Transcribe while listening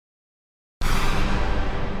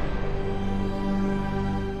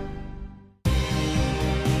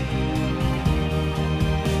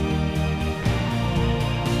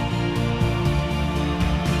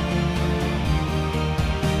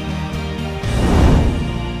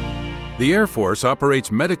The Air Force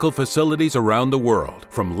operates medical facilities around the world,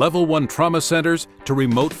 from Level 1 trauma centers to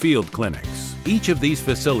remote field clinics. Each of these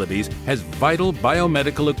facilities has vital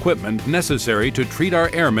biomedical equipment necessary to treat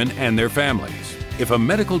our airmen and their families. If a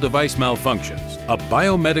medical device malfunctions, a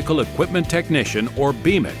biomedical equipment technician, or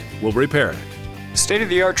BMET, will repair it.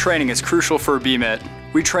 State-of-the-art training is crucial for a BMET.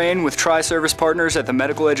 We train with tri-service partners at the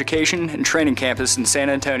Medical Education and Training Campus in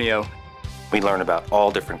San Antonio. We learn about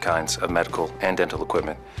all different kinds of medical and dental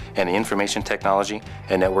equipment and the information technology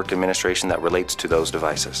and network administration that relates to those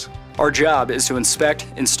devices. Our job is to inspect,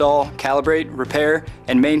 install, calibrate, repair,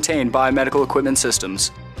 and maintain biomedical equipment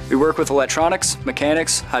systems. We work with electronics,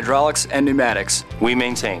 mechanics, hydraulics, and pneumatics. We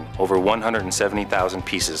maintain over 170,000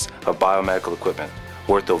 pieces of biomedical equipment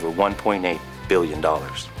worth over $1.8 billion.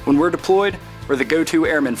 When we're deployed, we're the go-to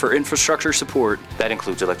airmen for infrastructure support. That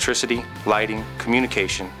includes electricity, lighting,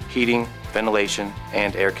 communication, heating, ventilation,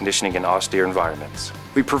 and air conditioning in austere environments.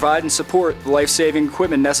 We provide and support the life-saving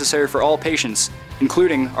equipment necessary for all patients,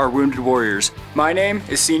 including our wounded warriors. My name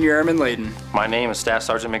is Senior Airman Layden. My name is Staff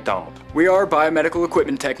Sergeant McDonald. We are biomedical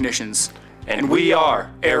equipment technicians. And we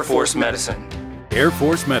are Air Force Medicine. Air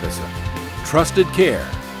Force Medicine. Trusted care,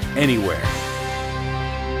 anywhere.